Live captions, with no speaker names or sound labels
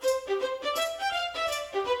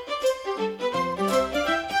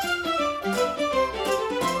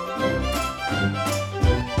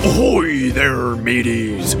Ahoy there,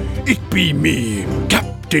 mateys! It be me,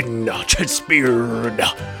 Captain Chestbeard.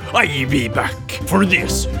 I be back for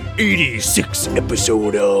this 86th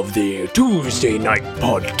episode of the Tuesday Night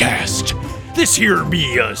Podcast. This here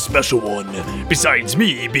be a special one, besides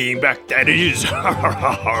me being back, that is.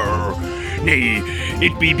 Nay,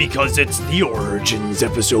 it be because it's the Origins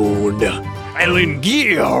episode. Alan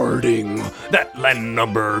Gearding, that land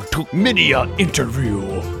number, took many a interview,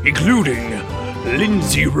 including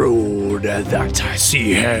Lindsay Road, that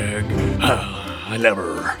sea hag. I love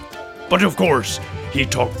her. But of course, he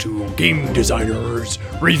talked to game designers,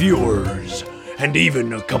 reviewers, and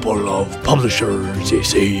even a couple of publishers, you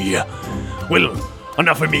see. Well,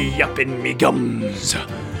 enough of me yapping me gums.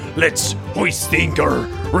 Let's hoist the anchor,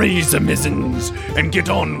 raise the mizens, and get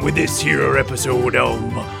on with this here episode of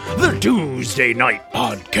the Tuesday Night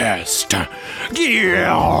Podcast.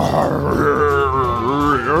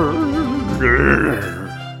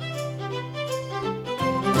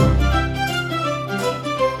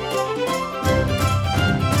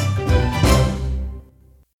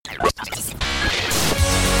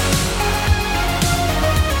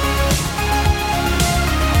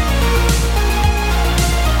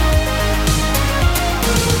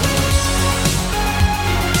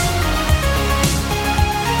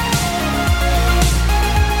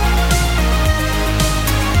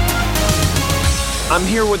 I'm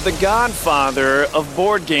here with the godfather of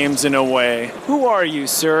board games in a way. Who are you,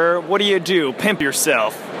 sir? What do you do? Pimp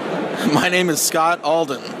yourself. My name is Scott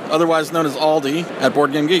Alden, otherwise known as Aldi at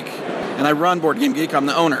Board Game Geek. And I run Board Game Geek. I'm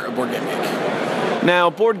the owner of Board Game Geek. Now,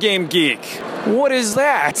 Board Game Geek, what is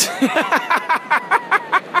that?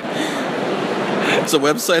 It's a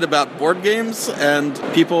website about board games, and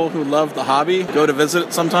people who love the hobby go to visit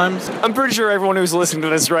it sometimes. I'm pretty sure everyone who's listening to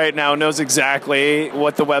this right now knows exactly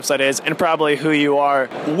what the website is and probably who you are.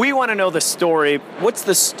 We want to know the story. What's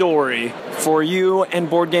the story for you and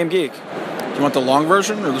Board Game Geek? Do you want the long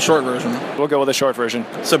version or the short version? We'll go with the short version.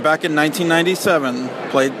 So back in 1997,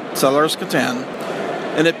 played Settlers of Catan,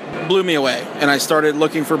 and it blew me away. And I started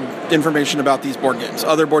looking for information about these board games,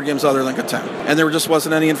 other board games other than Catan. And there just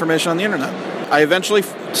wasn't any information on the internet. I eventually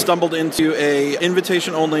stumbled into a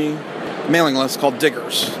invitation-only mailing list called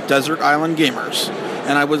Diggers, Desert Island Gamers.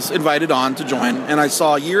 And I was invited on to join. And I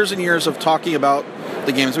saw years and years of talking about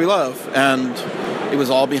the games we love. And it was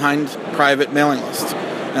all behind private mailing lists.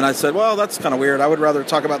 And I said, well, that's kind of weird. I would rather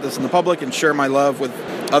talk about this in the public and share my love with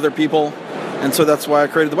other people. And so that's why I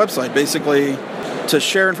created the website, basically to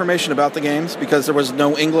share information about the games, because there was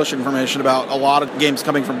no English information about a lot of games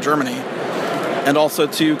coming from Germany. And also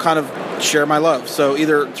to kind of share my love. So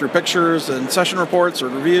either through pictures and session reports or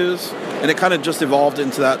reviews. And it kind of just evolved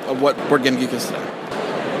into that of what Board Game Geek is today.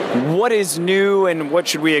 What is new and what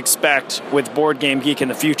should we expect with Board Game Geek in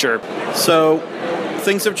the future? So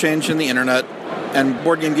things have changed in the internet, and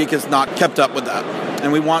Board Game Geek has not kept up with that.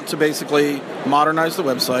 And we want to basically modernize the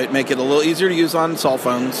website, make it a little easier to use on cell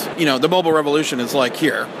phones. You know, the mobile revolution is like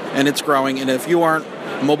here, and it's growing. And if you aren't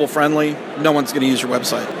mobile friendly, no one's going to use your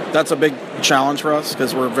website. That's a big challenge for us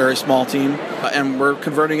because we're a very small team, and we're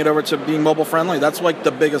converting it over to being mobile friendly. That's like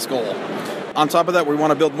the biggest goal. On top of that, we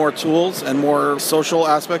want to build more tools and more social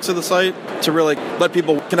aspects of the site to really let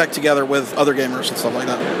people connect together with other gamers and stuff like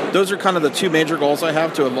that. Those are kind of the two major goals I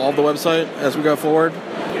have to evolve the website as we go forward.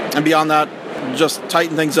 And beyond that, just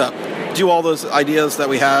tighten things up. Do all those ideas that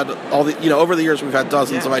we had, over the years we've had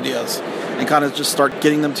dozens of ideas, and kind of just start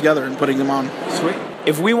getting them together and putting them on. Sweet.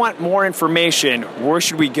 If we want more information, where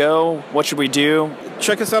should we go? What should we do?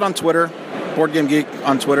 Check us out on Twitter, Board Game Geek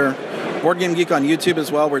on Twitter. Board Game Geek on YouTube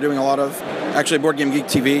as well. We're doing a lot of, actually, Board Game Geek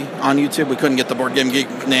TV on YouTube. We couldn't get the Board Game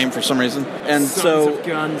Geek name for some reason. And Sons of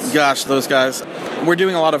guns. Gosh, those guys. We're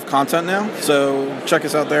doing a lot of content now, so check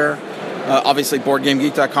us out there. Obviously,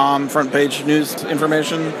 BoardGameGeek.com, front page news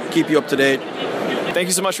information, keep you up to date. Thank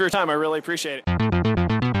you so much for your time. I really appreciate it.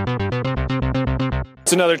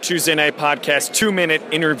 It's another Tuesday Night Podcast 2-minute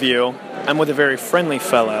interview. I'm with a very friendly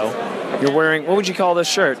fellow. You're wearing, what would you call this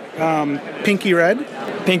shirt? Pinky red.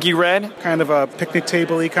 Pinky red? Kind of a picnic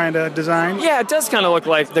table-y kind of design. Yeah, it does kind of look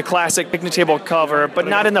like the classic picnic table cover, but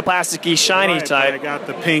not in the plasticky, shiny type. I got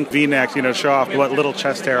the pink V-neck, to show off what little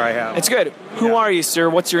chest hair I have. It's good. Who are you, sir?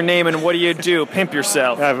 What's your name, and what do you do? Pimp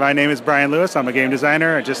yourself. My name is Brian Lewis. I'm a game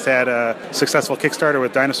designer. I just had a successful Kickstarter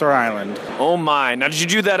with Dinosaur Island. Oh, my. Now, did you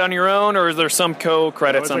do that on your own, or is there some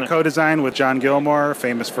co-credits on it? It was a co-design with John Gilmore,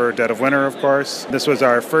 famous for Dead of Winter, of course. This was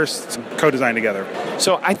our first co-design together.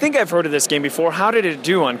 So I think I've heard of this game before. How did it do?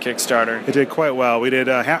 do on Kickstarter? It did quite well. We did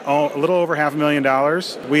a little over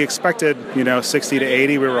 $500,000. We expected, 60 to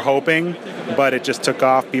 80. We were hoping, but it just took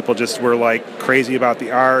off. People just were like crazy about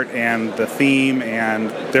the art and the theme, and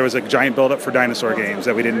there was a giant buildup for dinosaur games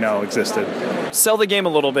that we didn't know existed. Sell the game a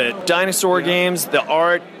little bit. Dinosaur games, the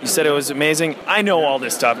art, you said it was amazing. I know all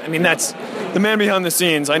this stuff. I mean, that's the man behind the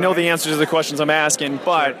scenes. I know the answers to the questions I'm asking,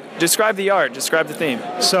 but describe the art, describe the theme.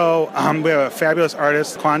 So we have a fabulous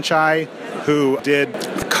artist, Quan Chai, who did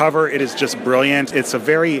the cover. It is just brilliant. It's a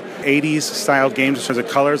very 80s style game in terms of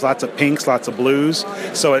colors, lots of pinks, lots of blues.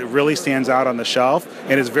 So it really stands out on the shelf,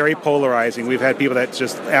 and it's very polarizing. We've had people that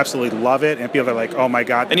just absolutely love it, and people that are like, oh my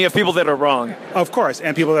God. And you have people that are wrong. Of course,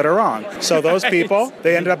 and people that are wrong. So those people,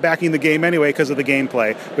 they ended up backing the game anyway because of the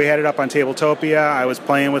gameplay. We had it up on Tabletopia. I was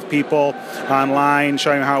playing with people online,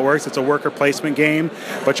 showing them how it works. It's a worker placement game,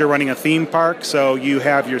 but you're running a theme park, so you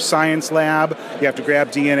have your science lab. You have to grab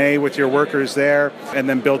DNA with your workers there and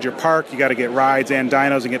then build your park. You got to get rides and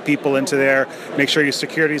dinos and get people into there. Make sure your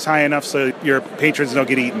security is high enough so your patrons don't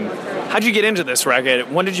get eaten. How'd you get into this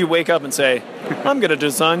racket? When did you wake up and say, I'm going to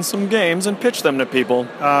design some games and pitch them to people?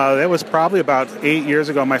 That was probably about 8 years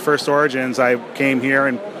ago, my first Origins. I came here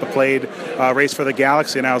and played Race for the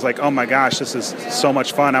Galaxy, and I was like, oh my gosh, this is so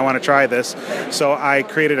much fun. I want to try this. So I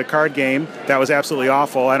created a card game that was absolutely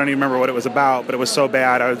awful. I don't even remember what it was about, but it was so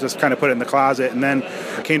bad. I was just kind of put it in the closet. And then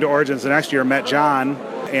I came to Origins the next year, met John,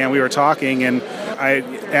 and we were talking, and I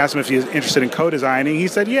asked him if he was interested in co-designing. He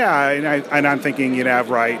said, yeah, and I'm thinking,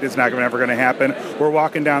 right, it's not ever going to happen. We're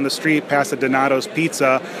walking down the street past the Donato's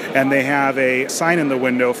Pizza, and they have a sign in the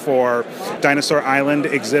window for Dinosaur Island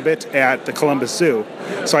exhibit at the Columbus Zoo.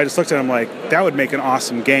 So I just looked at him like, that would make an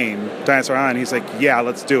awesome game, Dinosaur Island. He's like, yeah,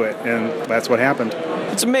 let's do it, and that's what happened.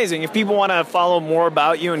 It's amazing. If people want to follow more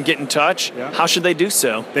about you and get in touch, how should they do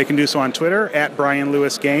so? They can do so on Twitter at Brian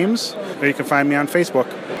Lewis Games, or you can find me on Facebook,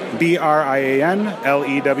 BrianLewis.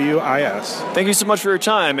 Thank you so much for your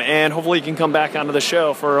time, and hopefully you can come back onto the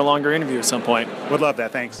show for a longer interview at some point. Would love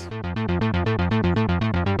that. Thanks.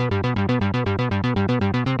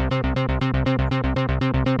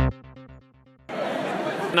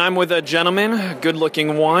 And I'm with a gentleman, a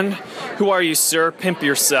good-looking one. Who are you, sir? Pimp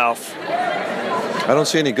yourself. I don't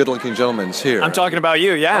see any good-looking gentlemen here. I'm talking about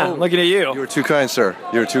you, yeah. Oh, looking at you. You were too kind, sir.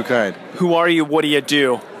 You were too kind. Who are you? What do you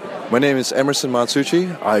do? My name is Emerson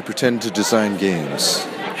Matsuchi. I pretend to design games.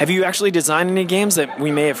 Have you actually designed any games that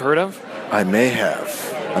we may have heard of? I may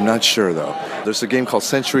have. I'm not sure, though. There's a game called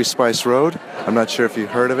Century Spice Road. I'm not sure if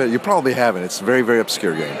you've heard of it. You probably haven't. It's a very, very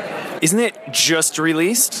obscure game. Isn't it just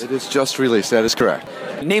released? It is just released. That is correct.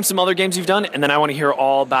 Name some other games you've done, and then I want to hear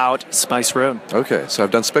all about Spice Road. Okay, so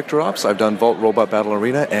I've done Spectre Ops, I've done Vault Robot Battle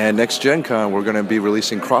Arena, and next Gen Con we're going to be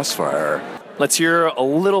releasing Crossfire. Let's hear a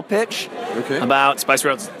little pitch about Spice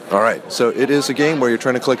Roads. All right, so it is a game where you're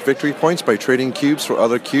trying to collect victory points by trading cubes for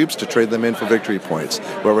other cubes to trade them in for victory points.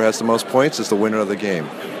 Whoever has the most points is the winner of the game.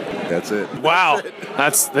 That's it. Wow,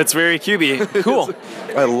 that's very cubey. Cool.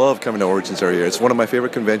 I love coming to Origins every year. It's one of my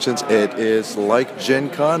favorite conventions. It is like Gen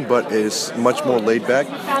Con, but it is much more laid back.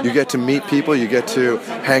 You get to meet people, you get to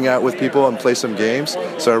hang out with people and play some games.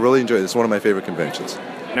 So I really enjoy it. It's one of my favorite conventions.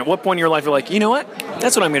 And at what point in your life you're like, you know what?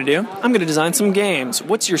 That's what I'm going to do. I'm going to design some games.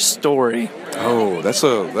 What's your story? Oh, that's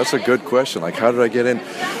a good question. Like, how did I get in?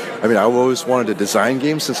 I mean, I always wanted to design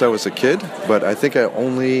games since I was a kid, but I think I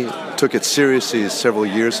only took it seriously several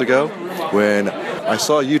years ago when I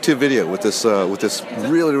saw a YouTube video with this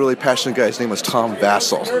really, really passionate guy. His name was Tom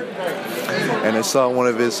Vassell. And I saw one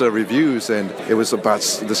of his reviews, and it was about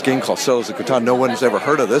this game called Settlers of Catan. No one's ever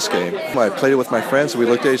heard of this game. I played it with my friends, and we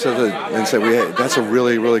looked at each other and said, that's a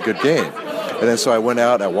really, really good game. And then so I went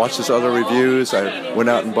out, I watched his other reviews, I went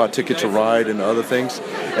out and bought Ticket to Ride and other things.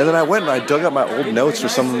 And then I went and I dug up my old notes for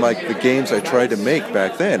some of like the games I tried to make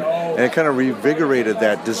back then. And it kind of revigorated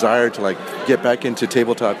that desire to like get back into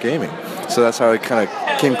tabletop gaming. So that's how I kind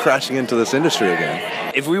of came crashing into this industry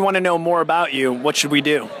again. If we want to know more about you, what should we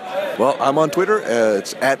do? Well, I'm on Twitter.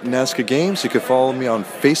 It's at Nazca Games. You can follow me on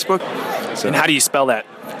Facebook. So, and how do you spell that?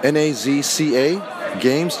 Nazca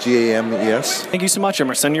Games, Games. Thank you so much,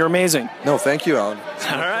 Emerson. You're amazing. No, thank you, Alan.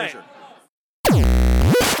 All right. Pleasure.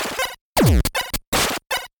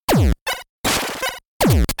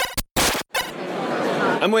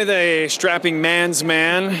 I'm with a strapping man's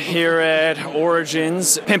man here at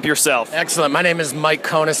Origins. Pimp yourself. Excellent. My name is Mike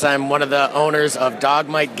Konis. I'm one of the owners of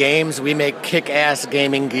Dogmite Games. We make kick-ass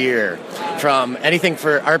gaming gear. From anything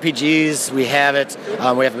for RPGs, we have it.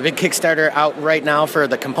 We have a big Kickstarter out right now for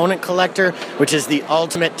the Component Collector, which is the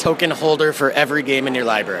ultimate token holder for every game in your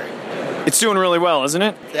library. It's doing really well, isn't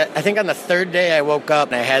it? I think on the third day I woke up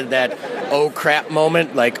and I had that oh crap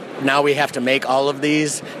moment, like, now we have to make all of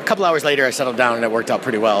these. A couple hours later, I settled down and it worked out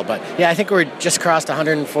pretty well. But yeah, I think we're just crossed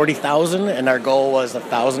 140,000, and our goal was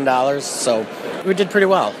 $1,000. So we did pretty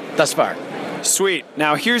well thus far. Sweet.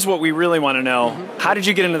 Now, here's what we really want to know. How did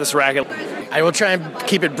you get into this racket? I will try and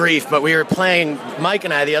keep it brief, but we were playing, Mike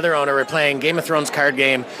and I, the other owner, were playing Game of Thrones card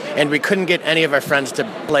game, and we couldn't get any of our friends to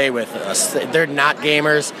play with us. They're not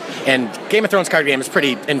gamers, and Game of Thrones card game is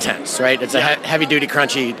pretty intense, right? It's a heavy-duty,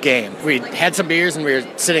 crunchy game. We had some beers, and we were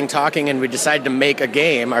sitting talking, and we decided to make a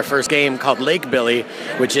game, our first game, called Lake Billy,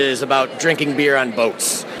 which is about drinking beer on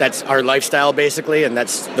boats. That's our lifestyle, basically, and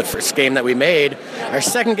that's the first game that we made. Our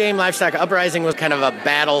second game, Livestock Uprising, was kind of a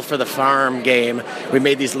battle for the farm game. We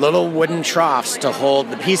made these little wooden troughs to hold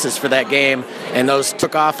the pieces for that game, and those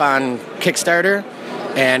took off on Kickstarter,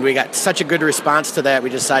 and we got such a good response to that, we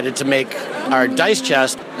decided to make our dice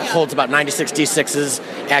chest. It holds about 96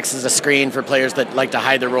 D6s, acts as a screen for players that like to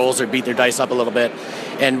hide their rolls or beat their dice up a little bit,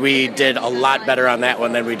 and we did a lot better on that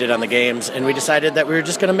one than we did on the games, and we decided that we were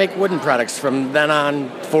just going to make wooden products from then on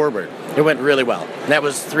forward. It went really well. And that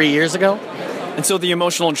was 3 years ago. And so the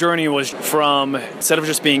emotional journey was from, instead of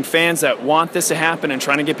just being fans that want this to happen and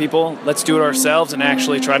trying to get people, let's do it ourselves and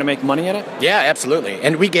actually try to make money at it? Yeah, absolutely.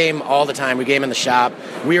 And we game all the time. We game in the shop.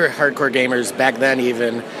 We were hardcore gamers back then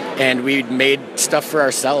even, and we made stuff for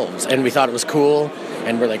ourselves, and we thought it was cool,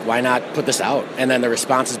 and we're like, why not put this out? And then the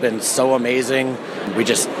response has been so amazing. We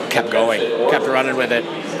just kept going, kept running with it,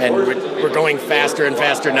 and we're going faster and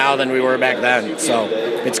faster now than we were back then, so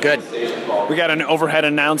it's good. We got an overhead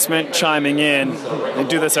announcement chiming in. They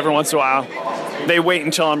do this every once in a while. They wait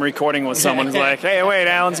until I'm recording with someone who's like, hey, wait,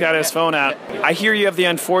 Alan's got his phone out. I hear you have the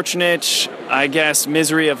unfortunate, I guess,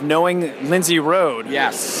 misery of knowing Lindsay Rode.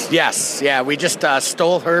 Yes. Yeah, we just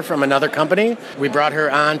stole her from another company. We brought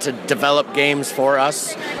her on to develop games for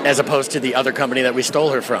us as opposed to the other company that we stole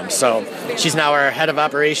her from. So she's now our head of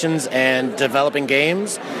operations and developing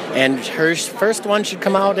games, and her first one should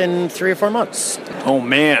come out in 3 or 4 months. Oh,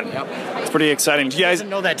 man. Yep. It's pretty exciting. Do you guys I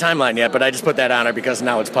didn't know that timeline yet, but I just put that on her because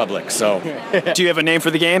now it's public. So do you have a name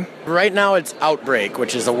for the game? Right now it's Outbreak,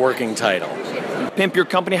 which is a working title. Pimp your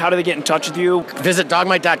company. How do they get in touch with you? Visit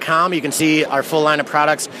dogmite.com. You can see our full line of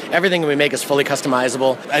products. Everything we make is fully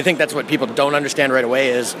customizable. I think that's what people don't understand right away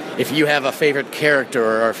is if you have a favorite character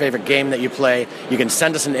or a favorite game that you play, you can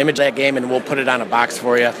send us an image of that game and we'll put it on a box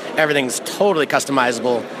for you. Everything's totally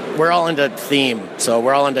customizable. We're all into theme, so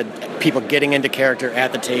we're all into people getting into character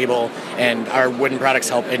at the table, and our wooden products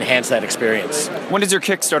help enhance that experience. When does your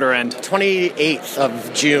Kickstarter end? 28th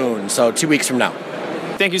of June, so 2 weeks from now.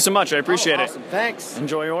 Thank you so much. I appreciate Awesome. Thanks. it.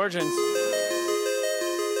 Enjoy Origins.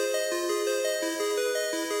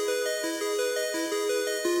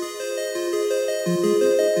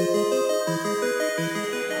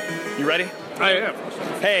 You ready? I am.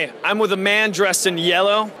 Hey, I'm with a man dressed in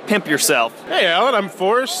yellow. Pimp yourself. Hey, Alan, I'm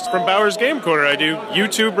Forrest from Bowers Game Corner. I do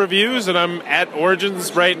YouTube reviews, and I'm at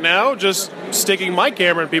Origins right now, just sticking my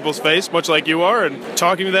camera in people's face, much like you are, and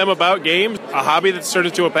talking to them about games, a hobby that's turned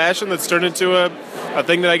into a passion, that's turned into a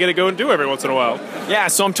thing that I get to go and do every once in a while. Yeah,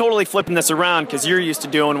 so I'm totally flipping this around because you're used to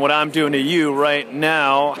doing what I'm doing to you right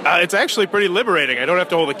now. It's actually pretty liberating. I don't have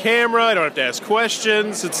to hold a camera. I don't have to ask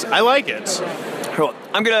questions. I like it. Cool.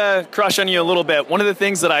 I'm going to crush on you a little bit. One of the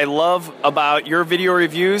things that I love about your video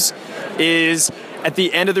reviews is at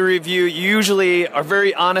the end of the review, you usually are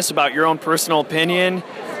very honest about your own personal opinion.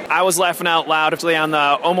 I was laughing out loud on the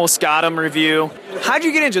Almost Got 'Em review. How'd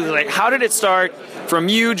you get into this? Like, how did it start from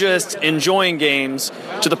you just enjoying games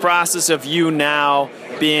to the process of you now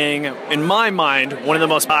being, in my mind, one of the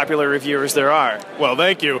most popular reviewers there are? Well,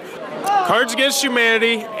 thank you. Cards Against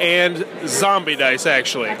Humanity and Zombie Dice,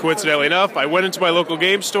 actually. Coincidentally enough, I went into my local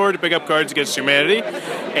game store to pick up Cards Against Humanity,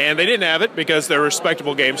 and they didn't have it because they're a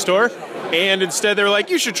respectable game store. And instead they were like,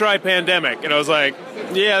 you should try Pandemic. And I was like,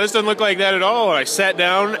 yeah, this doesn't look like that at all. And I sat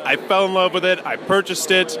down, I fell in love with it, I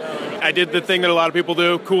purchased it. I did the thing that a lot of people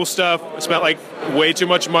do, cool stuff. I spent like way too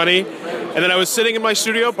much money. And then I was sitting in my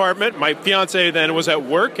studio apartment. My fiance then was at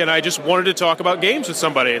work, and I just wanted to talk about games with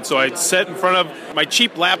somebody. And so I sat in front of my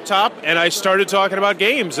cheap laptop, and I started talking about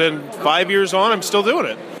games. And 5 years on, I'm still doing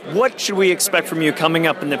it. What should we expect from you coming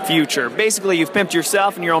up in the future? Basically, you've pimped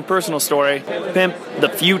yourself and your own personal story. Pimp the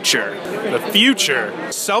future. The future.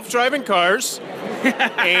 Self-driving cars.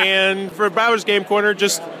 And for Bowers Game Corner,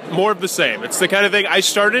 just more of the same. It's the kind of thing, I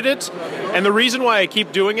started it, and the reason why I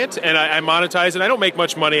keep doing it, and I monetize it, I don't make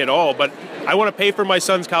much money at all, but I want to pay for my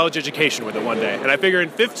son's college education with it one day. And I figure in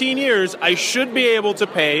 15 years, I should be able to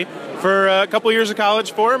pay for a couple of years of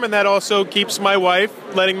college for him, and that also keeps my wife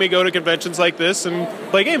letting me go to conventions like this and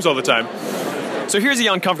play games all the time. So here's the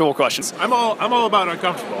uncomfortable question. I'm all about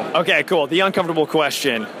uncomfortable. Okay, cool. The uncomfortable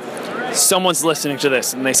question. someone's listening to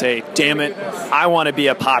this and they say, damn it, I want to be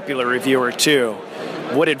a popular reviewer too.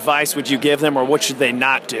 What advice would you give them, or what should they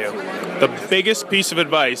not do? The biggest piece of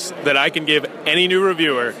advice that I can give any new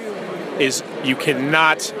reviewer is you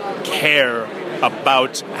cannot care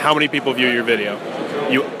about how many people view your video.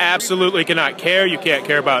 You absolutely cannot care. You can't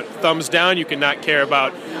care about thumbs down. You cannot care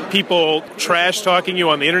about people trash talking you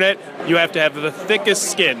on the internet. You have to have the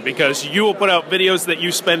thickest skin, because you will put out videos that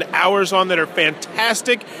you spend hours on that are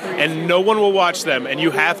fantastic and no one will watch them, and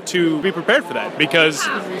you have to be prepared for that, because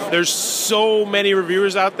there's so many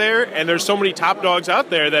reviewers out there and there's so many top dogs out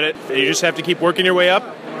there that you just have to keep working your way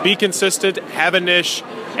up, be consistent, have a niche.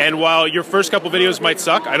 And while your first couple videos might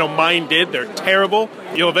suck, I know mine did, they're terrible,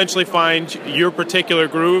 you'll eventually find your particular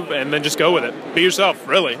groove and then just go with it. Be yourself,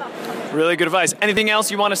 really. Really good advice. Anything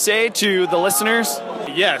else you want to say to the listeners?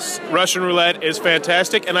 Yes, Russian Roulette is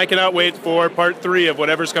fantastic, and I cannot wait for part 3 of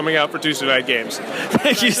whatever's coming out for Tuesday Night Games.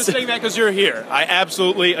 Thank you. I'm just saying that because you're here. I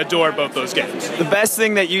absolutely adore both those games. The best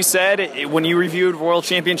thing that you said when you reviewed World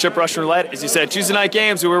Championship Russian Roulette is you said Tuesday Night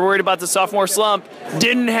Games, we were worried about the sophomore slump.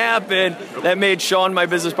 Didn't happen. That made Sean, my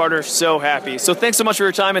business partner, so happy. So thanks so much for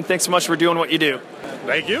your time, and thanks so much for doing what you do.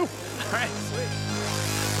 Thank you. All right.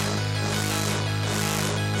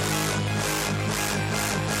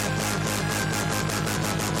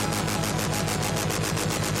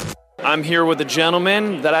 I'm here with a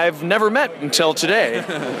gentleman that I've never met until today.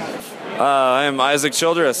 I'm Isaac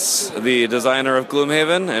Childress, the designer of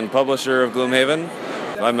Gloomhaven and publisher of Gloomhaven.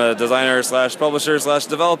 I'm a designer slash publisher slash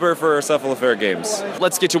developer for Cephalofair Games.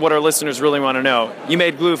 Let's get to what our listeners really want to know. You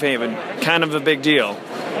made Gloomhaven, kind of a big deal.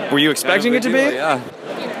 Were you expecting it to be? Yeah.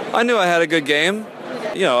 I knew I had a good game.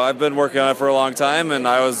 You know, I've been working on it for a long time, and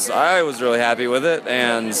I was really happy with it.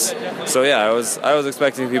 And so yeah, I was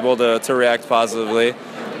expecting people to react positively.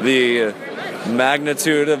 The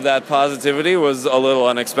magnitude of that positivity was a little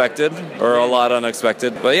unexpected, or a lot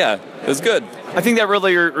unexpected, but yeah, it was good. I think that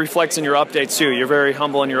really reflects in your updates too. You're very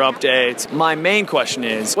humble in your updates. My main question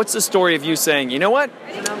is, what's the story of you saying, you know what,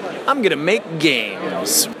 I'm gonna make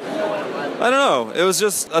games? I don't know, it was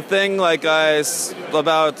just a thing like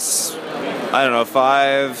about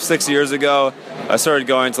 5-6 years ago, I started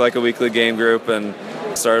going to like a weekly game group and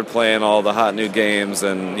started playing all the hot new games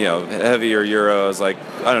and, you know, heavier Euros, like,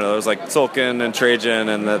 I don't know, there's like Tolkien and Trajan,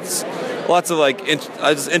 and that's lots of like,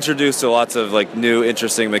 I just introduced to lots of like new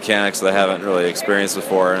interesting mechanics that I haven't really experienced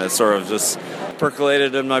before, and it sort of just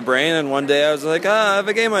percolated in my brain, and one day I was like, I have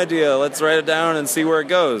a game idea, let's write it down and see where it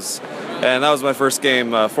goes. And that was my first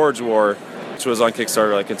game, Forge War, which was on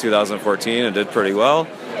Kickstarter like in 2014 and did pretty well.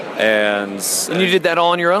 And you did that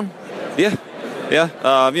all on your own? Yeah.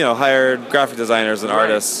 Hired graphic designers and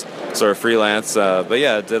artists, sort of freelance. But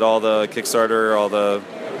yeah, did all the Kickstarter, all the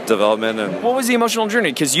development. And what was the emotional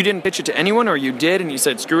journey? Because you didn't pitch it to anyone, or you did and you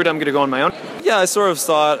said, screw it, I'm going to go on my own? Yeah, I sort of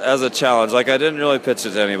saw it as a challenge. Like, I didn't really pitch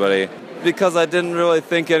it to anybody because I didn't really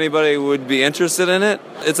think anybody would be interested in it.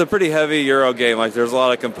 It's a pretty heavy Euro game. Like, there's a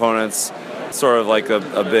lot of components, sort of like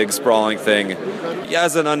a big sprawling thing. Yeah,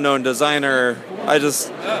 as an unknown designer, I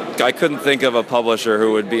couldn't think of a publisher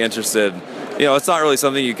who would be interested. You know, it's not really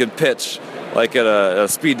something you could pitch like at a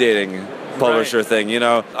speed dating publisher thing, you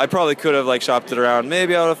know. I probably could have like shopped it around.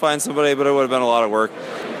 Maybe I would have found somebody, but it would have been a lot of work.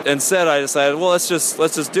 Instead, I decided, well, let's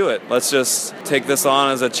just do it. Let's just take this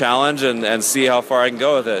on as a challenge and see how far I can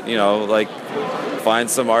go with it. You know, like find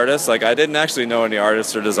some artists. Like, I didn't actually know any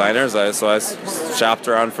artists or designers, so I shopped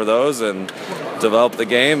around for those and developed the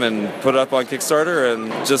game and put it up on Kickstarter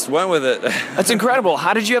and just went with it. That's incredible.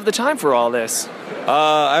 How did you have the time for all this?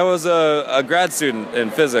 I was a grad student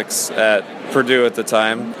in physics at Purdue at the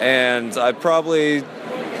time, and I probably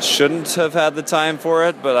shouldn't have had the time for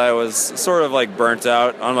it, but I was sort of like burnt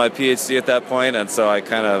out on my PhD at that point, and so I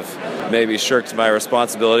kind of maybe shirked my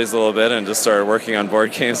responsibilities a little bit and just started working on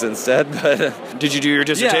board games instead. But did you do your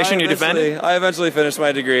dissertation? Yeah, you defended? I eventually finished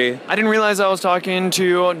my degree. I didn't realize I was talking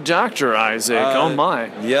to Dr. Isaac. Oh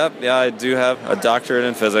my. Yep, yeah, I do have a doctorate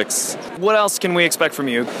in physics. What else can we expect from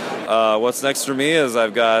you? What's next for me is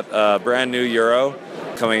I've got a brand new Euro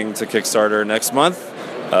coming to Kickstarter next month.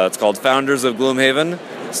 It's called Founders of Gloomhaven.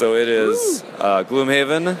 So it is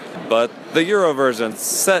Gloomhaven, but the Euro version,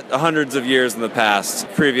 set hundreds of years in the past,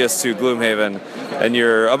 previous to Gloomhaven, and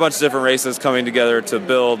you're a bunch of different races coming together to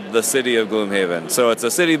build the city of Gloomhaven. So it's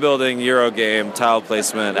a city building Euro game, tile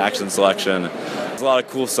placement, action selection. There's a lot of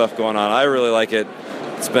cool stuff going on. I really like it.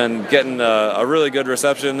 It's been getting a really good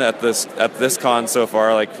reception at this con so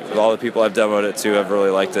far. Like, all the people I've demoed it to have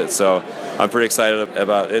really liked it. So I'm pretty excited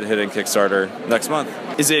about it hitting Kickstarter next month.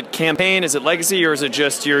 Is it campaign, is it legacy, or is it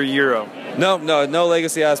just your Euro? No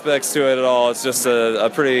legacy aspects to it at all. It's just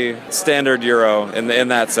a pretty standard Euro in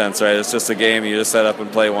that sense, right? It's just a game you just set up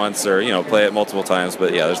and play once, or play it multiple times.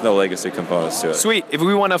 But yeah, there's no legacy components to it. Sweet. If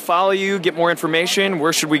we want to follow you, get more information,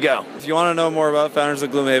 where should we go? If you want to know more about Founders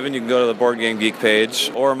of Gloomhaven, you can go to the Board Game Geek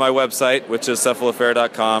page or my website, which is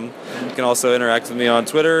cephalofair.com. You can also interact with me on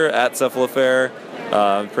Twitter at cephalofair.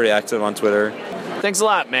 I'm pretty active on Twitter. Thanks a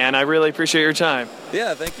lot, man. I really appreciate your time.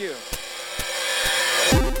 Yeah, thank you.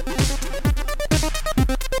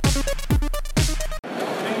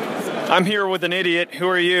 I'm here with an idiot. Who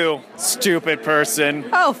are you, stupid person?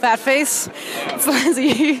 Oh, fat face. It's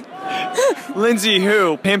Lindsay. Lindsay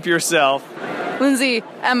who? Pimp yourself. Lindsay,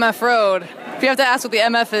 MF Road. If you have to ask what the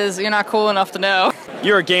MF is, you're not cool enough to know.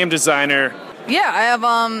 You're a game designer. Yeah, I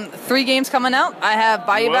have 3 games coming out. I have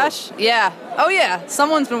Bayou Whoa. Bash. Yeah. Oh, yeah.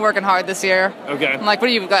 Someone's been working hard this year. Okay. I'm like, what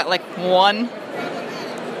do you got, like 1?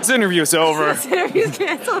 This interview's over. This interview's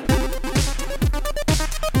canceled.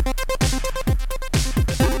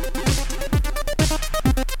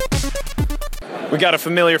 We got a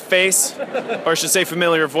familiar face, or I should say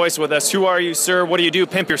familiar voice with us. Who are you, sir? What do you do?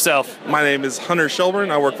 Pimp yourself. My name is Hunter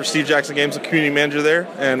Shelburne. I work for Steve Jackson Games, a community manager there,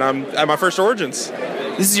 and I'm at my first Origins.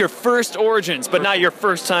 This is your first Origins, but not your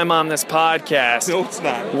first time on this podcast. No, it's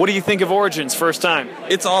not. What do you think of Origins, first time?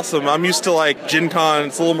 It's awesome. I'm used to like Gen Con.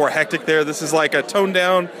 It's a little more hectic there. This is like a toned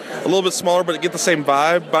down, a little bit smaller, but it get the same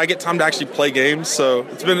vibe. But I get time to actually play games, so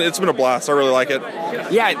it's been a blast. I really like it.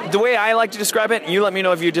 Yeah, the way I like to describe it, and you let me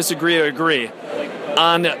know if you disagree or agree.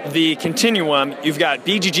 On the continuum, you've got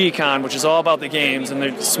BGG Con, which is all about the games and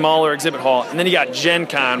the smaller exhibit hall, and then you got Gen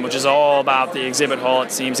Con, which is all about the exhibit hall,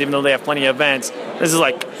 it seems, even though they have plenty of events. This is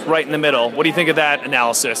like right in the middle. What do you think of that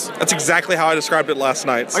analysis? That's exactly how I described it last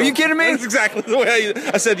night. So Are you kidding me? That's exactly the way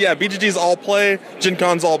I said, yeah, BGG's all play, Gen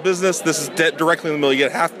Con's all business. This is directly in the middle. You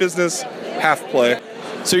get half business, half play.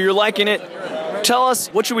 So you're liking it. Tell us,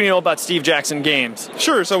 what should we know about Steve Jackson Games?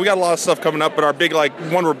 Sure, so we got a lot of stuff coming up, but our big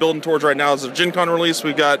one we're building towards right now is a Gen Con release.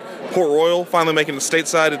 We've got Port Royal finally making it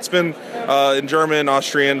stateside. It's been in German,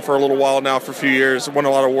 Austrian for a little while now, for a few years. Won a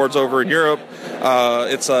lot of awards over in Europe.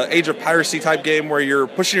 It's an Age of Piracy type game where you're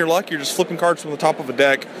pushing your luck. You're just flipping cards from the top of a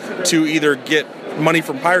deck to either get money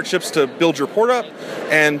from pirate ships to build your port up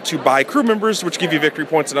and to buy crew members, which give you victory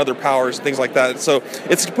points and other powers and things like that. So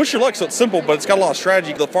it's to push your luck, so it's simple, but it's got a lot of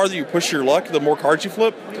strategy. The farther you push your luck, the more cards you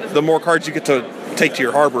flip, the more cards you get to take to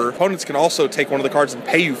your harbor. Opponents can also take one of the cards and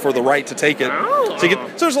pay you for the right to take it. So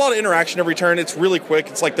there's a lot of interaction every turn. It's really quick.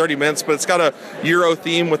 It's like 30 minutes, but it's got a Euro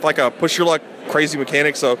theme with like a push your luck crazy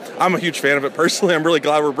mechanic, so I'm a huge fan of it personally. I'm really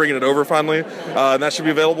glad we're bringing it over finally, and that should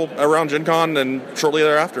be available around Gen Con and shortly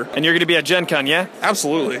thereafter. And you're going to be at Gen Con, yeah?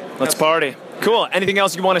 Absolutely. Let's party. Cool. Anything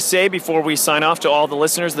else you want to say before we sign off to all the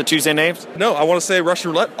listeners, the Tuesday names? No, I want to say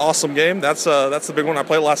Russian Roulette, awesome game. That's the big one I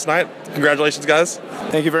played last night. Congratulations, guys.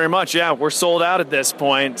 Thank you very much. Yeah, we're sold out at this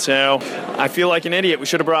point, so I feel like an idiot. We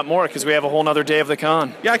should have brought more because we have a whole nother day of the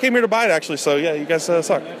con. Yeah, I came here to buy it actually, so yeah, you guys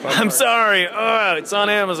suck. I'm sorry. Oh, it's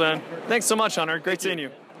on Amazon. Thanks so much, Hunter. Great seeing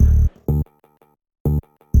you.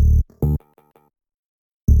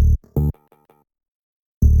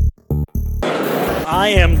 I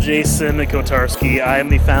am Jason Kotarski. I am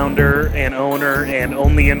the founder and owner and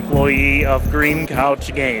only employee of Green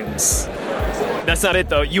Couch Games. That's not it,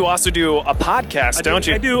 though. You also do a podcast, don't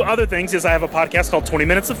you? I do other things. Yes, I have a podcast called 20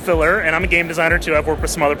 Minutes of Filler, and I'm a game designer, too. I've worked with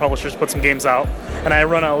some other publishers, put some games out, and I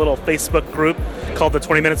run a little Facebook group called the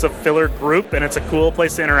 20 Minutes of Filler group, and it's a cool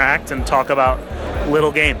place to interact and talk about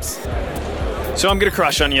little games. So I'm going to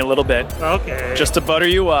crush on you a little bit. Okay. Just to butter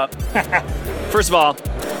you up. First of all,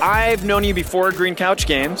 I've known you before Green Couch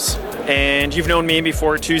Games, and you've known me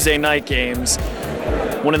before Tuesday Night Games.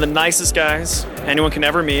 One of the nicest guys anyone can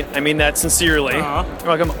ever meet. I mean that sincerely. You're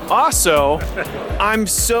welcome. Also, I'm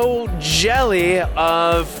so jelly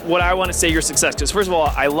of what I want to say your success. Because first of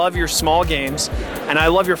all, I love your small games, and I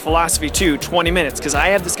love your philosophy too, 20 minutes. Because I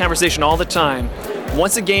have this conversation all the time.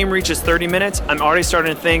 Once a game reaches 30 minutes, I'm already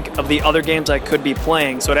starting to think of the other games I could be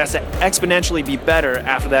playing. So it has to exponentially be better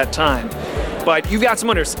after that time. But you've got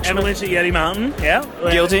some others. Avalanche at Yeti Mountain, yeah.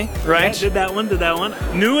 Guilty, right? Yeah, did that one.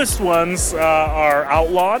 Newest ones are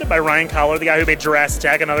Outlawed by Ryan Cowler, the guy who made Jurassic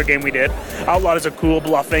Tech, another game we did. Outlawed is a cool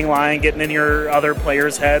bluffing line, getting in your other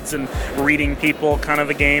players' heads and reading people kind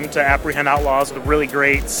of a game to apprehend outlaws with really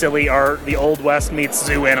great, silly art. The Old West meets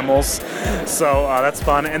zoo animals. So that's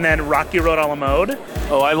fun. And then Rocky Road a la Mode.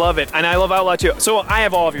 Oh, I love it. And I love Outlawed too. So I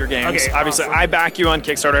have all of your games. Okay, obviously, awesome. I back you on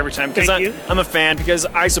Kickstarter every time because I'm a fan, because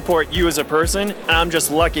I support you as a person. person, and I'm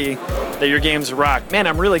just lucky that your games rock. Man,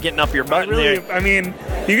 I'm really getting up your butt there. I mean,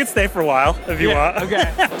 you could stay for a while if you want.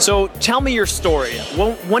 Okay. So tell me your story.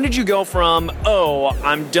 When did you go from,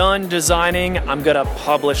 I'm done designing, I'm going to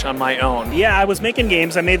publish on my own? Yeah, I was making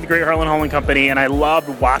games. I made the Great Heartland Hauling Company, and I loved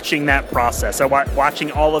watching that process.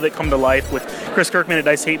 Watching all of it come to life with Chris Kirkman at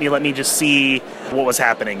Dice Hate Me let me just see what was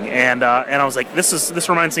happening. And I was like, this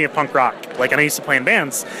reminds me of punk rock. Like, and I used to play in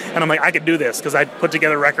bands, and I'm like, I could do this because I put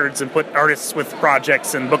together records and put artists with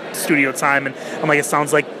projects and book studio time, and I'm like, it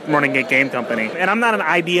sounds like running a game company. And I'm not an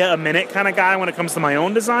idea a minute kind of guy when it comes to my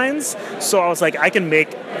own designs, so I was like, I can make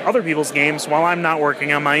other people's games while I'm not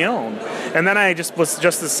working on my own. And then I was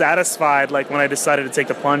just as satisfied like when I decided to take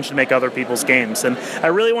the plunge and make other people's games. And I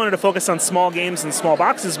really wanted to focus on small games and small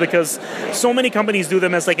boxes because so many companies do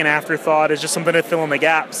them as like an afterthought, as just something to fill in the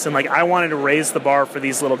gaps. And like I wanted to raise the bar for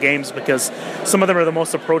these little games because some of them are the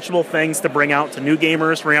most approachable things to bring out to new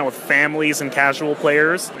gamers, bring out with families and casual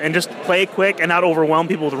players, and just play quick and not overwhelm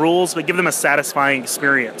people with rules, but give them a satisfying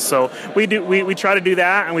experience. So we try to do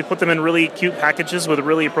that, and we put them in really cute packages with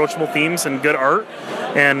really approachable themes and good art,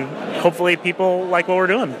 and hopefully people like what we're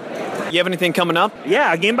doing. You have anything coming up?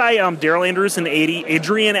 Yeah, a game by Daryl Andrews and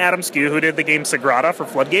Adrian Adamskew, who did the game Sagrada for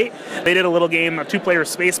Floodgate. They did a little game, a 2-player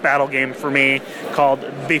space battle game for me called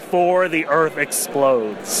Before the Earth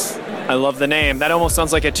Explodes. I love the name. That almost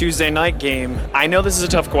sounds like a Tuesday night game. I know this is a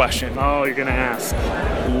tough question. Oh, you're going to ask.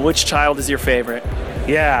 Which child is your favorite?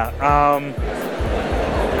 Yeah,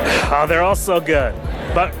 they're all so good.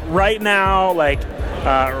 But right now,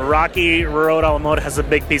 Rocky Road a la Mode has a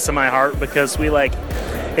big piece of my heart because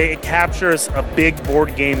it captures a big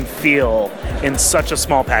board game feel in such a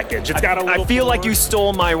small package. It's got a little. I feel like you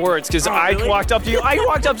stole my words because really? I walked up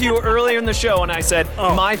to you earlier in the show and I said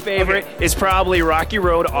my favorite is probably Rocky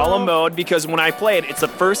Road a la Mode because when I played, it's the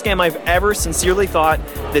first game I've ever sincerely thought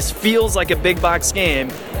this feels like a big box game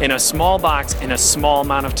in a small box in a small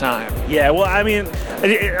amount of time. Yeah, well, I mean,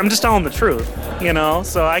 I'm just telling the truth,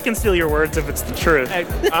 so I can steal your words if it's the truth.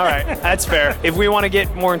 All right, that's fair. If we want to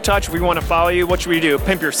get more in touch, if we want to follow you, what should we do?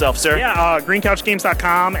 Pimp yourself, sir. Yeah,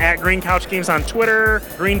 greencouchgames.com, at greencouchgames on Twitter,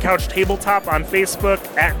 Green Couch Tabletop on Facebook,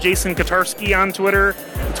 at Jason Kotarski on Twitter.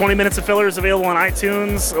 20 Minutes of Filler is available on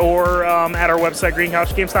iTunes or at our website,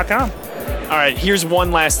 greencouchgames.com. All right, here's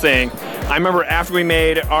one last thing. I remember after we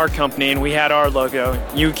made our company and we had our logo,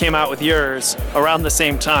 you came out with yours around the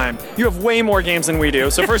same time. You have way more games than we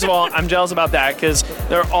do. So first of all, I'm jealous about that because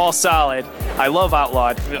they're all solid. I love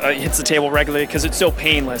Outlawed. It hits the table regularly because it's so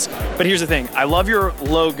painless. But here's the thing. I love your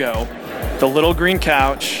logo. The little green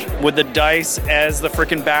couch with the dice as the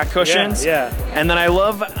freaking back cushions. Yeah. And then I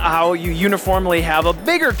love how you uniformly have a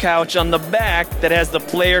bigger couch on the back that has the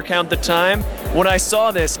player count the time. When I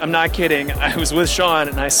saw this, I'm not kidding, I was with Sean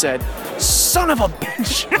and I said, son of a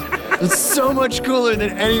bitch. It's so much cooler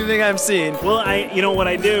than anything I've seen. Well, what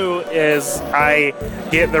I do is I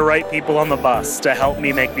get the right people on the bus to help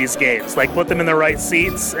me make these games. Like, put them in the right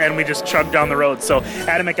seats, and we just chug down the road. So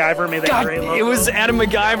Adam McIver made that great logo. It was Adam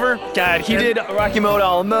McIver? God, he did Rocky Mode a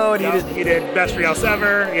la Mode. He did Best Treehouse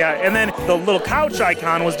Ever. Yeah, and then the little couch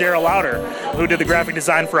icon was Daryl Lauder, who did the graphic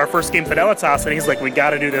design for our first game, Fidelitas, and he's like, we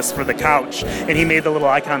got to do this for the couch. And he made the little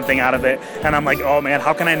icon thing out of it. And I'm like, oh, man,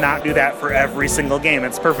 how can I not do that for every single game?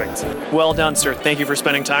 It's perfect. Well done, sir. Thank you for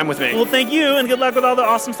spending time with me. Well, thank you, and good luck with all the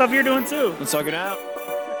awesome stuff you're doing, too. Let's talk it out.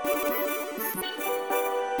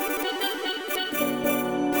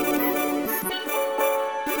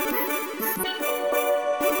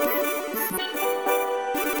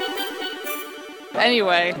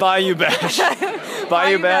 Anyway. Bayou Bash.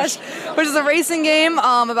 Bayou Bash. Which is a racing game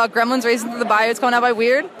about gremlins racing through the bayou. It's coming out by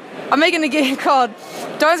Weird. I'm making a game called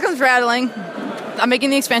Doors Comes Rattling. I'm making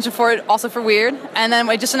the expansion for it, also for Weird. And then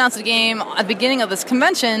I just announced a game at the beginning of this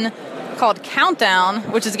convention called Countdown,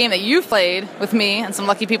 which is a game that you played with me and some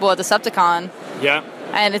lucky people at Decepticon. Yeah.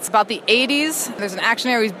 And it's about the 80s. There's an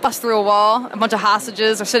action hero who's bust through a wall. A bunch of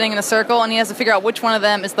hostages are sitting in a circle, and he has to figure out which one of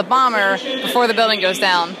them is the bomber before the building goes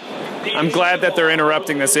down. I'm glad that they're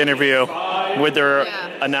interrupting this interview with their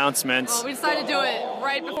announcements. Well, we decided to do it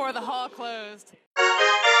right before the hall closed.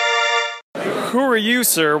 Who are you,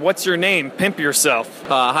 sir? What's your name? Pimp yourself.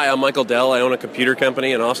 Hi, I'm Michael Dell. I own a computer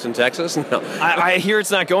company in Austin, Texas. No. I hear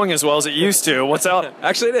it's not going as well as it used to. What's up?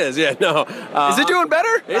 Actually, it is. Yeah, no. Is it doing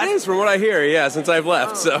better? It is, from what I hear. Yeah, since I've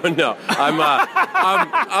left. So no,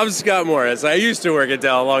 I'm Scott Morris. I used to work at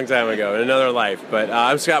Dell a long time ago in another life, but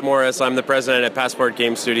I'm Scott Morris. I'm the president at Passport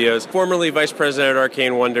Game Studios, formerly vice president at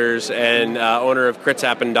Arcane Wonders, and owner of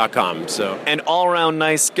CritsHappen.com. So an all-around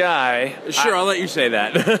nice guy. Sure, I'll let you say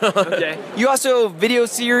that. Okay. You also video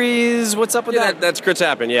series. What's up with that? That's Crits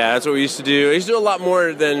Happen. Yeah, that's what we used to do. I used to do a lot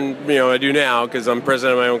more than I do now because I'm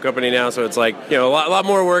president of my own company now. So it's like a lot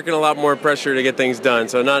more work and a lot more pressure to get things done.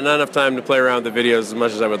 So not enough time to play around with the videos as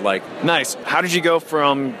much as I would like. Nice. How did you go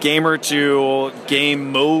from gamer to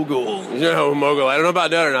game mogul? Mogul. I don't know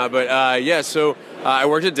about that or not, but So I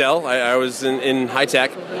worked at Dell. I was in high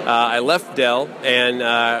tech. I left Dell and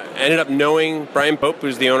ended up knowing Brian Pope,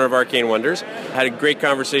 who's the owner of Arcane Wonders. Had a great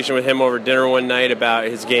conversation with him over dinner one night about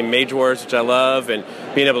his game Mage Wars, which I love, and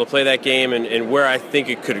being able to play that game and where I think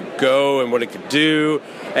it could go and what it could do.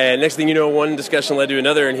 And next thing you know, one discussion led to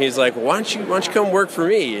another, and he's like, "Why don't you come work for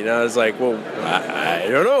me?" And I was like, "Well, I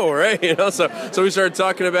don't know, right?" So we started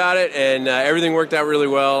talking about it, and everything worked out really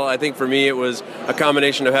well. I think for me, it was a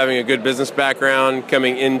combination of having a good business background,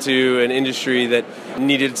 coming into an industry that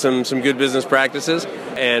needed some good business practices,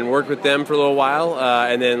 and worked with them for a little while,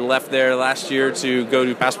 and then left there last year to go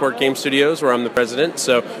to Passport Game Studios, where I'm the president.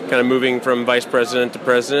 So kind of moving from vice president to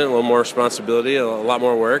president, a little more responsibility, a lot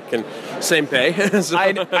more work, and same pay. So.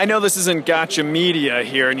 I know this isn't gotcha media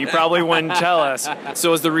here, and you probably wouldn't tell us.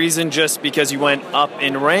 So is the reason just because you went up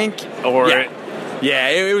in rank, or? Yeah,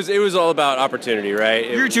 it was all about opportunity, right?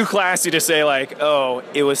 You're too classy to say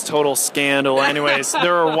it was total scandal. Anyways,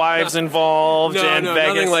 there were wives involved and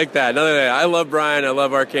Vegas. Nothing like that. I love Brian. I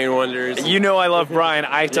love Arcane Wonders. I love Brian.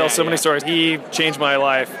 I tell so many stories. He changed my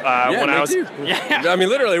life when I was. Too. Yeah. I mean,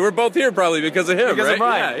 literally, we're both here probably because of him, because right? Of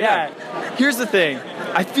Brian. Yeah. Here's the thing.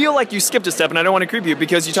 I feel like you skipped a step, and I don't want to creep you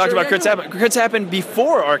because you talked about Crits Happen. Crits Happen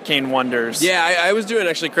before Arcane Wonders. Yeah, I was doing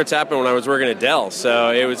actually Crits Happen when I was working at Dell,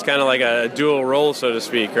 so it was kind of like a dual role, so to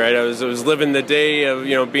speak, right? I was living the day of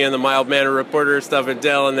being the mild-mannered reporter stuff at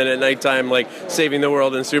Dell, and then at nighttime saving the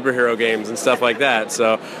world in superhero games and stuff like that.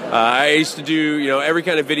 So I used to do every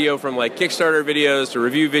kind of video from Kickstarter videos to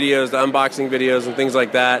review videos to unboxing videos and things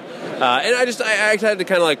like that. And I had to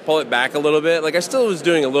kind of pull it back a little bit. I still was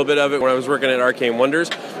doing a little bit of it when I was working at Arcane Wonders.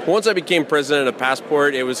 Once I became president of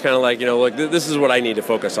Passport, it was kind of this is what I need to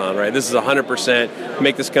focus on, right? This is 100%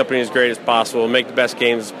 make this company as great as possible, make the best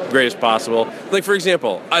games as great as possible. For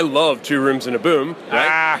example, I love Two Rooms and a Boom,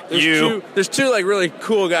 right? There's two really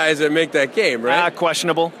cool guys that make that game, right?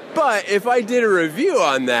 Questionable. But if I did a review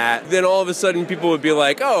on that, then all of a sudden people would be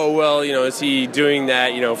like, "Oh, well, is he doing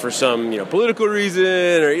that, for some, political reason?"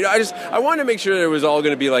 Or I wanted to make sure that it was all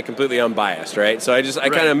going to be completely unbiased, right? So I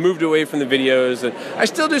kind of moved away from the videos, and I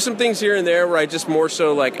still do some things here and there where I just more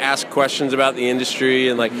so ask questions about the industry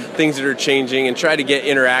and things that are changing and try to get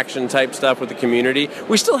interaction type stuff with the community.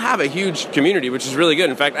 We still have a huge community, which is really good.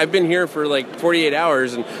 In fact, I've been here for 48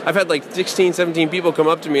 hours, and I've had 16, 17 people come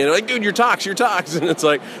up to me and they're like, "Dude, your talks," and it's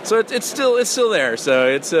so it's still there. So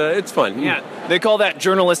it's fun. Yeah, they call that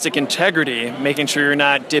journalistic integrity, making sure you're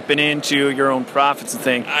not dipping into your own profits and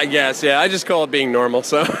things. I guess, yeah. I just call it being normal.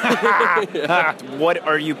 So, What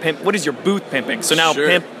are you What is your booth pimping? So now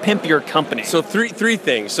pimp your company. So three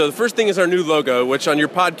things. So the first thing is our new logo, which on your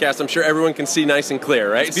podcast I'm sure everyone can see nice and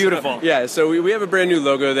clear, right? It's beautiful. So we have a brand new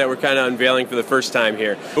logo that we're kind of unveiling for the first time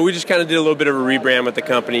here. But we just kind of did a little bit of a rebrand with the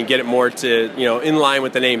company, get it more to in line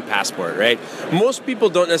with the name Passport, right? Most people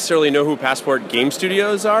don't necessarily know who Passport Game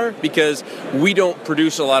Studios are because we don't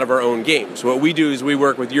produce a lot of our own games. What we do is we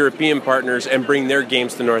work with European partners and bring their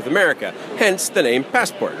games to North America, hence the name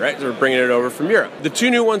Passport, right? So we're bringing it over from Europe. The two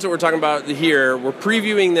new ones that we're talking about here, we're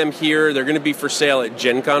previewing them here. They're going to be for sale at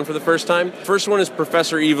Gen Con for the first time. First one is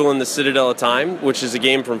Professor Evil in the Citadel of Time, which is a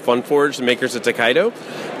game from Funforge, the makers of Takedo.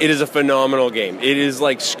 It is a phenomenal game. It is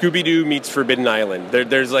like Scooby-Doo meets Forbidden Island.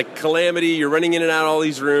 There's calamity, you're running in and out of all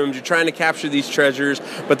these rooms, you're trying to capture these treasures,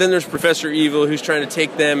 but then there's Professor Evil who's trying to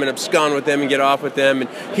take them and abscond with them and get off with them, and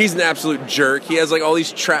he's an absolute jerk. He has all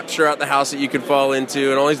these traps throughout the house that you could fall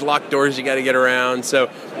into and all these locked doors you got to get around. So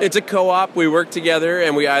it's a co-op. We work together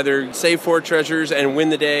and we either save 4 treasures and win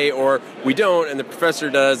the day, or we don't and the professor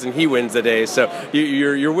does and he wins the day. So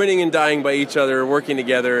you're winning and dying by each other, working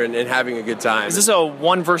together and having a good time. Is this a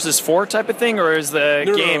 1 versus 4 type of thing, or is the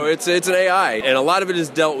game? No, it's an AI, and a lot of it is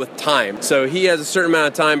dealt with time. So he has a certain amount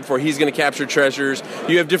of time before he's going to capture treasures.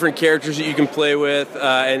 You have different characters that you can play with,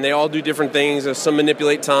 and they all do different things. Some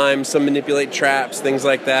manipulate time, some manipulate traps, things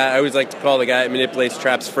like that. I always like to call the guy that manipulates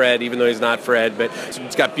traps Fred, even though he's not Fred, but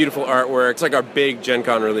it's got beautiful artwork. It's like our big Gen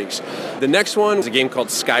Con release. The next one is a game called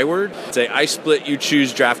Skyward. It's a I Split You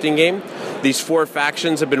Choose drafting game. These 4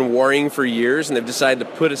 factions have been warring for years, and they've decided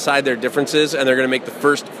to put aside their differences, and they're going to make the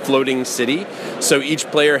first floating city. So each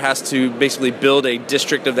player has to basically build a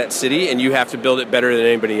district of that city, and you have to build it better than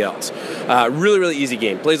anybody else. Really, really easy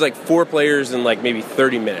game. Plays 4 players in maybe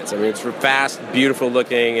 30 minutes. I mean, it's fast, beautiful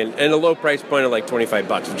looking, and a low price point of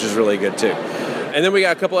 $25, which is really good too. And then we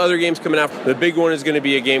got a couple other games coming out. The big one is going to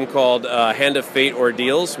be a game called Hand of Fate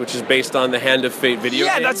Ordeals, which is based on the Hand of Fate video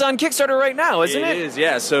game. Yeah, that's on Kickstarter right now, isn't it? It is,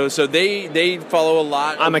 yeah. So they follow a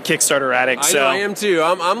lot. I'm a Kickstarter addict, I know, I am too.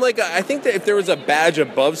 I'm like, I think that if there was a badge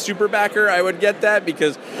above super backer, I would get that,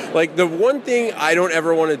 because like the one thing I don't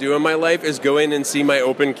ever want to do in my life is go in and see my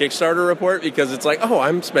open Kickstarter report, because it's like, oh,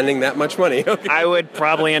 I'm spending that much money. Okay. I would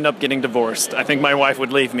probably end up getting divorced. I think my wife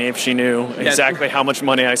would leave me if she knew exactly how much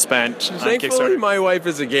money I spent on Thankfully, Kickstarter. my wife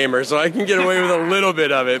is a gamer, so I can get away with a little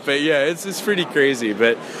bit of it. But yeah, it's pretty crazy.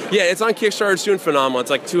 But yeah, it's on Kickstarter. It's doing phenomenal. It's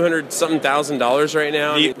like $200,000 right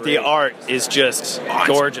now. The art is just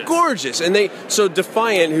gorgeous. Gorgeous. And so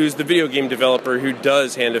Defiant, who's the video game developer who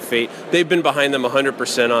does Hand of Fate, they've been behind them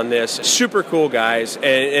 100% on this. Super cool guys.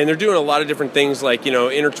 And they're doing a lot of different things, like,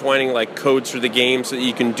 intertwining like codes for the game so that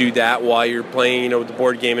you can do that while you're playing, with the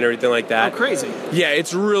board game and everything like that. Oh, crazy. Yeah,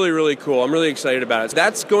 it's really, really cool. I'm really excited about it.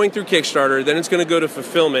 That's going through Kickstarter. Then it's going to go to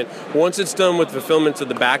fulfillment. Once it's done with fulfillment to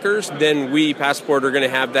the backers, then we, Passport, are going to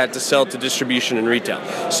have that to sell to distribution and retail.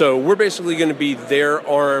 So we're basically going to be their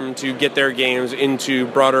arm to get their games into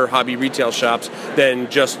broader hobby retail shops than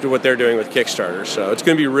just what they're doing with Kickstarter. So it's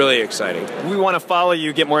going to be really exciting. We want to follow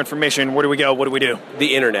you, get more information. Where do we go? What do we do?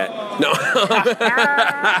 The internet. No.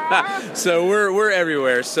 So we're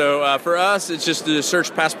everywhere. So for us, it's just to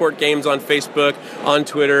search Passport Games on Facebook, on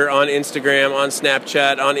Twitter, on Instagram, on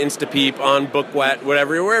Snapchat, on Instapeep, on Bookwet,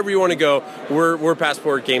 wherever you want to go. We're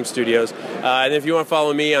Passport Game Studios. And if you want to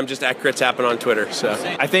follow me, I'm just @CritsHappen on Twitter. So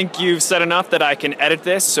I think you've said enough that I can edit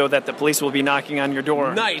this so that the police will be knocking on your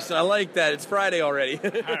door. Nice. I like that. It's Friday already.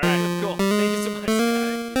 All right, cool. Thank you so much.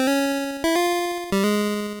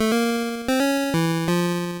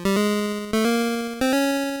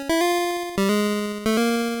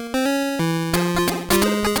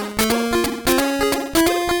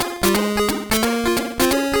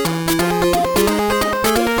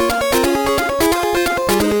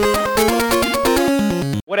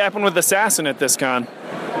 What happened with Assassin at this con?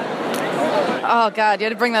 Oh, God, you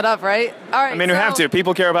had to bring that up, right? All right. I mean, we have to.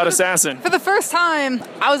 People care about Assassin. For the first time,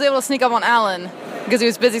 I was able to sneak up on Alan because he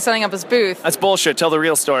was busy setting up his booth. That's bullshit. Tell the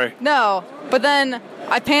real story. No, but then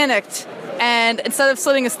I panicked, and instead of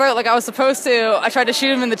slitting his throat like I was supposed to, I tried to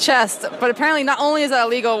shoot him in the chest. But apparently not only is that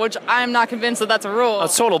illegal, which I'm not convinced that that's a rule.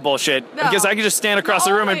 That's total bullshit. No. Because I could just stand across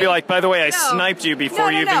the room and be like, by the way, I sniped you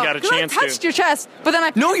before you even got a chance I touched your chest, but then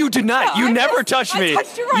I... No, you did not. No, You I never just- touched me. I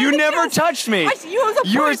touched you right You in the never chest. touched me.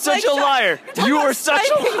 You are such a liar. You are such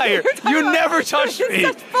a liar. You never touched me.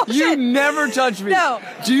 You never touched me. No.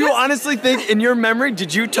 Do you honestly think in your memory,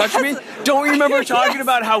 did you touch me? Don't you remember talking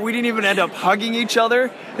about how we didn't even end up hugging each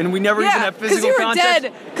other and we never even had physical because you were contact?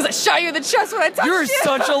 dead. Because I shot you in the chest when I touched You're you.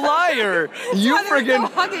 such a liar. You why there was no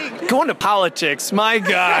friggin' hugging. going to politics. My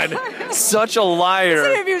God, such a This liar.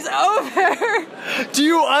 interview's over. Do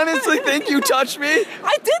you honestly think you touched me?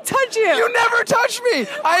 I did touch you. You never touched me.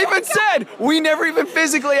 I even said we never even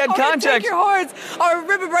physically had I'm gonna contact. take your horns. I'll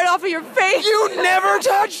rip it right off of your face. You never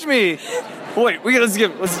touched me. Wait, this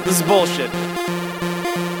is bullshit.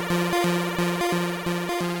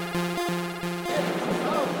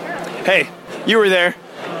 Hey, you were there.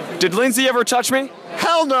 Did Lindsay ever touch me?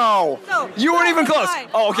 Hell no! You weren't even close.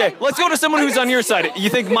 Oh, okay. Let's go to someone who's on your side. You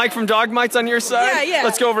think Mike from Dogmite's on your side? Yeah.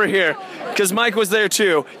 Let's go over here. Because Mike was there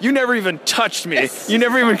too. You never even touched me. You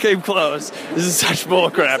never even came close. This is such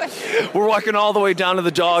bullcrap. We're walking all the way down to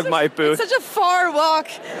the Dogmite booth. Such a far walk,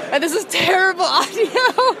 and this is terrible audio.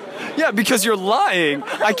 Yeah, because you're lying.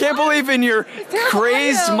 I can't believe in your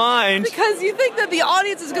crazed audio, mind. Because you think that the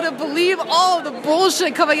audience is going to believe all of the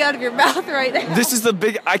bullshit coming out of your mouth right now. This is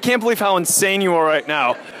I can't believe how insane you are right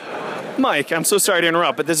now. Mike, I'm so sorry to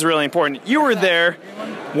interrupt, but this is really important. You were there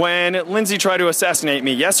when Lindsay tried to assassinate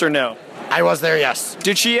me, yes or no? I was there, yes.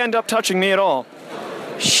 Did she end up touching me at all?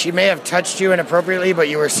 She may have touched you inappropriately, but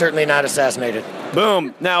you were certainly not assassinated.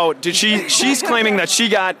 Boom. Now, she's claiming that she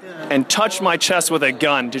got and touched my chest with a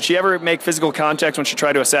gun. Did she ever make physical contact when she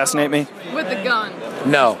tried to assassinate me? With the gun.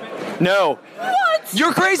 No. No. What?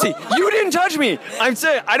 You're crazy. You didn't touch me. I'm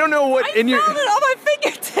saying, I don't know what in your... I felt it on my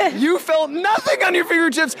fingertips. You felt nothing on your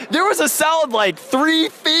fingertips. There was a solid 3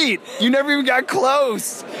 feet. You never even got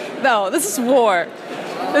close. No, this is war.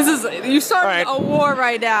 You started a war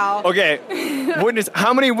right now. Okay,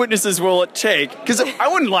 how many witnesses will it take? Because I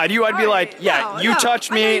wouldn't lie to you. I'd be like, yeah, you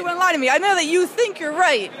touched me. I know you wouldn't lie to me. I know that you think you're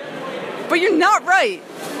right, but you're not right.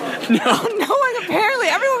 No. No one, apparently.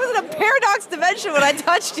 Everyone was in a paradox dimension when I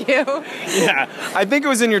touched you. Yeah, I think it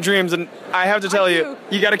was in your dreams, and I have to tell you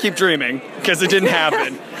got to keep dreaming, because it didn't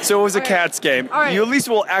happen. So it was a Cats game. All right. You at least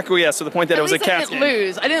will acquiesce to the point that it was a Cats game.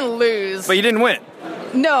 I didn't lose. But you didn't win.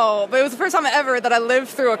 No, but it was the first time ever that I lived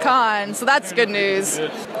through a con, so that's good news.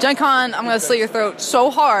 Gen Con, I'm going to slit your throat so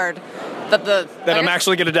hard that I'm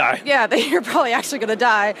actually going to die. Yeah, that you're probably actually going to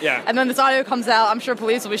die. Yeah. And then this audio comes out, I'm sure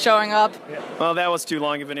police will be showing up. Well, that was too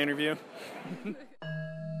long of an interview.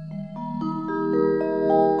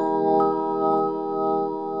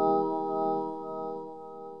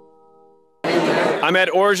 I'm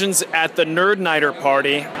at Origins at the Nerd Nighter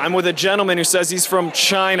party. I'm with a gentleman who says he's from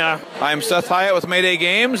China. I'm Seth Hyatt with Mayday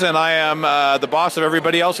Games, and I am the boss of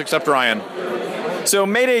everybody else except Ryan. So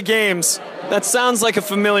Mayday Games, that sounds like a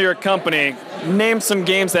familiar company. Name some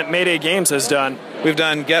games that Mayday Games has done. We've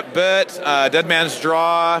done Get Bit, Dead Man's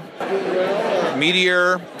Draw,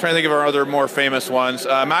 Meteor. I'm trying to think of our other more famous ones.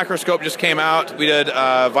 Macroscope just came out. We did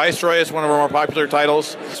Viceroy is one of our more popular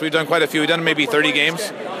titles. So we've done quite a few. We've done maybe 30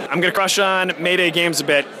 games. I'm going to crush on Mayday Games a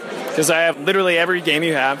bit because I have literally every game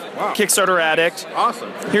you have. Wow. Kickstarter addict.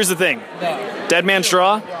 Awesome. Here's the thing. Dead Man's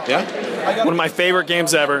Draw. Yeah. One of my favorite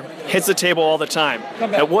games ever. Hits the table all the time.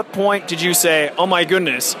 At what point did you say, oh my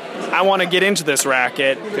goodness, I want to get into this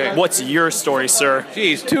racket? Okay. What's your story, sir?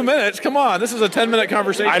 Geez, 2 minutes? Come on, this is a 10-minute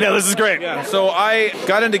conversation. I know, this is great. Yeah. So I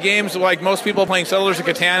got into games like most people playing Settlers of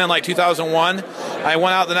Catan in like 2001. I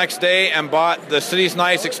went out the next day and bought the Cities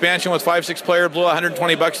Nice expansion with 5-6 player, blew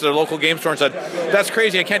 $120 at their local game store and said, that's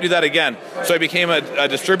crazy, I can't do that again. So I became a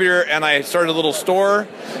distributor and I started a little store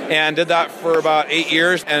and did that for about 8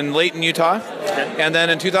 years in Layton, Utah. And then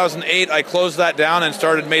in 2008, I closed that down and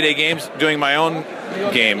started Mayday Games doing my own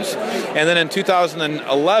games. And then in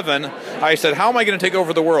 2011, I said, how am I going to take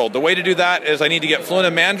over the world? The way to do that is I need to get fluent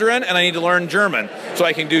in Mandarin and I need to learn German so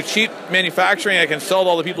I can do cheap manufacturing. I can sell to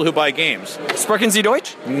all the people who buy games. Sprechen Sie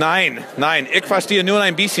Deutsch? Nein. Ich verstehe nur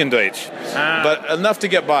ein bisschen Deutsch. But enough to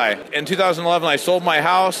get by. In 2011, I sold my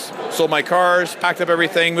house, sold my cars, packed up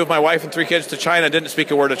everything, moved my wife and 3 kids to China, didn't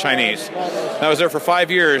speak a word of Chinese. I was there for 5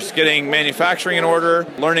 years getting manufacturing in order,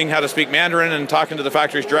 learning how to speak Mandarin and talking to the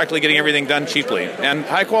factories directly, getting everything done cheaply and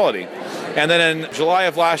high quality. And then in July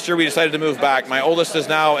of last year, we decided to move back. My oldest is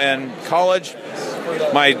now in college.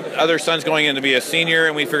 My other son's going in to be a senior,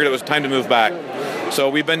 and we figured it was time to move back. So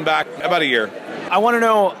we've been back about a year. I want to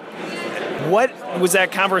know, what was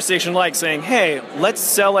that conversation like saying, hey, let's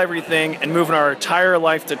sell everything and move our entire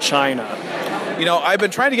life to China? You know, I've been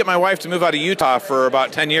trying to get my wife to move out of Utah for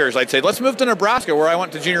about 10 years. I'd say, let's move to Nebraska, where I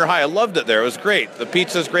went to junior high. I loved it there. It was great. The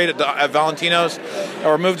pizza's great at Valentino's.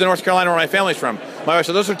 Or move to North Carolina, where my family's from. My wife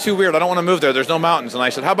said, those are too weird. I don't want to move there. There's no mountains. And I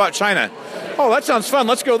said, how about China? Oh, that sounds fun.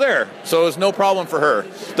 Let's go there. So it was no problem for her.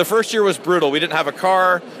 The first year was brutal. We didn't have a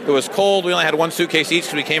car. It was cold. We only had 1 suitcase each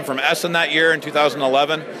because we came from Essen that year in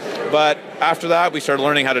 2011. But after that, we started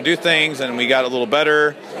learning how to do things, and we got a little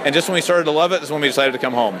better. And just when we started to love it is when we decided to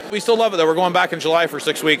come home. We still love it, though. We're going back in July for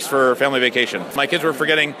 6 weeks for family vacation. My kids were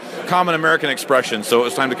forgetting common American expressions, so it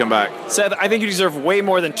was time to come back. Seth, I think you deserve way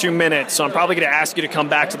more than 2 minutes, so I'm probably going to ask you to come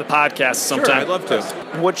back to the podcast sometime. Sure, I'd love to.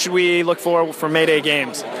 What should we look for Mayday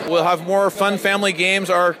Games? We'll have more fun family games.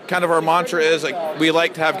 Our mantra is we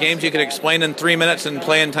like to have games you can explain in 3 minutes and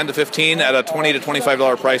play in 10 to 15 at a $20 to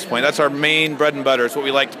 $25 price point. That's our main bread and butter. It's what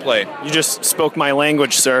we like to play. You just spoke my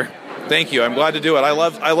language, sir. Thank you. I'm glad to do it. I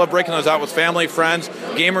love breaking those out with family, friends.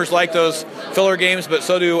 Gamers like those filler games, but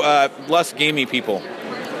so do less gamey people.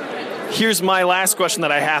 Here's my last question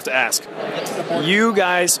that I have to ask. You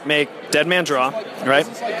guys make Dead Man Draw, right?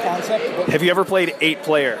 Have you ever played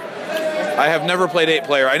 8-player? I have never played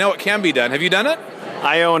 8-player. I know it can be done. Have you done it?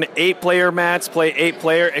 I own 8-player mats, play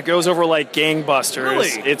 8-player. It goes over like gangbusters. Really?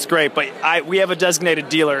 It's great, but we have a designated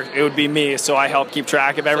dealer. It would be me, so I help keep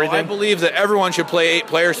track of everything. So I believe that everyone should play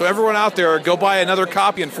 8-player, so everyone out there, go buy another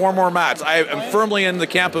copy and 4 more mats. I am firmly in the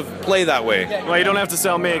camp of play that way. Well, you don't have to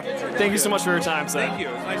sell me. Thank you so much for your time, Seth. Thank you.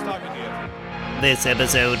 It's nice talking to you. This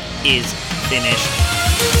episode is finished.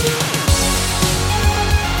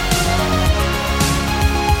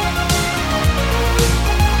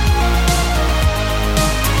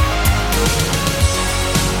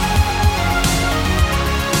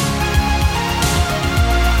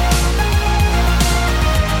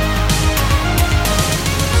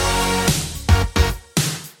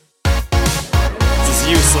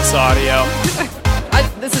 Useless audio.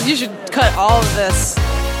 You should cut all of this.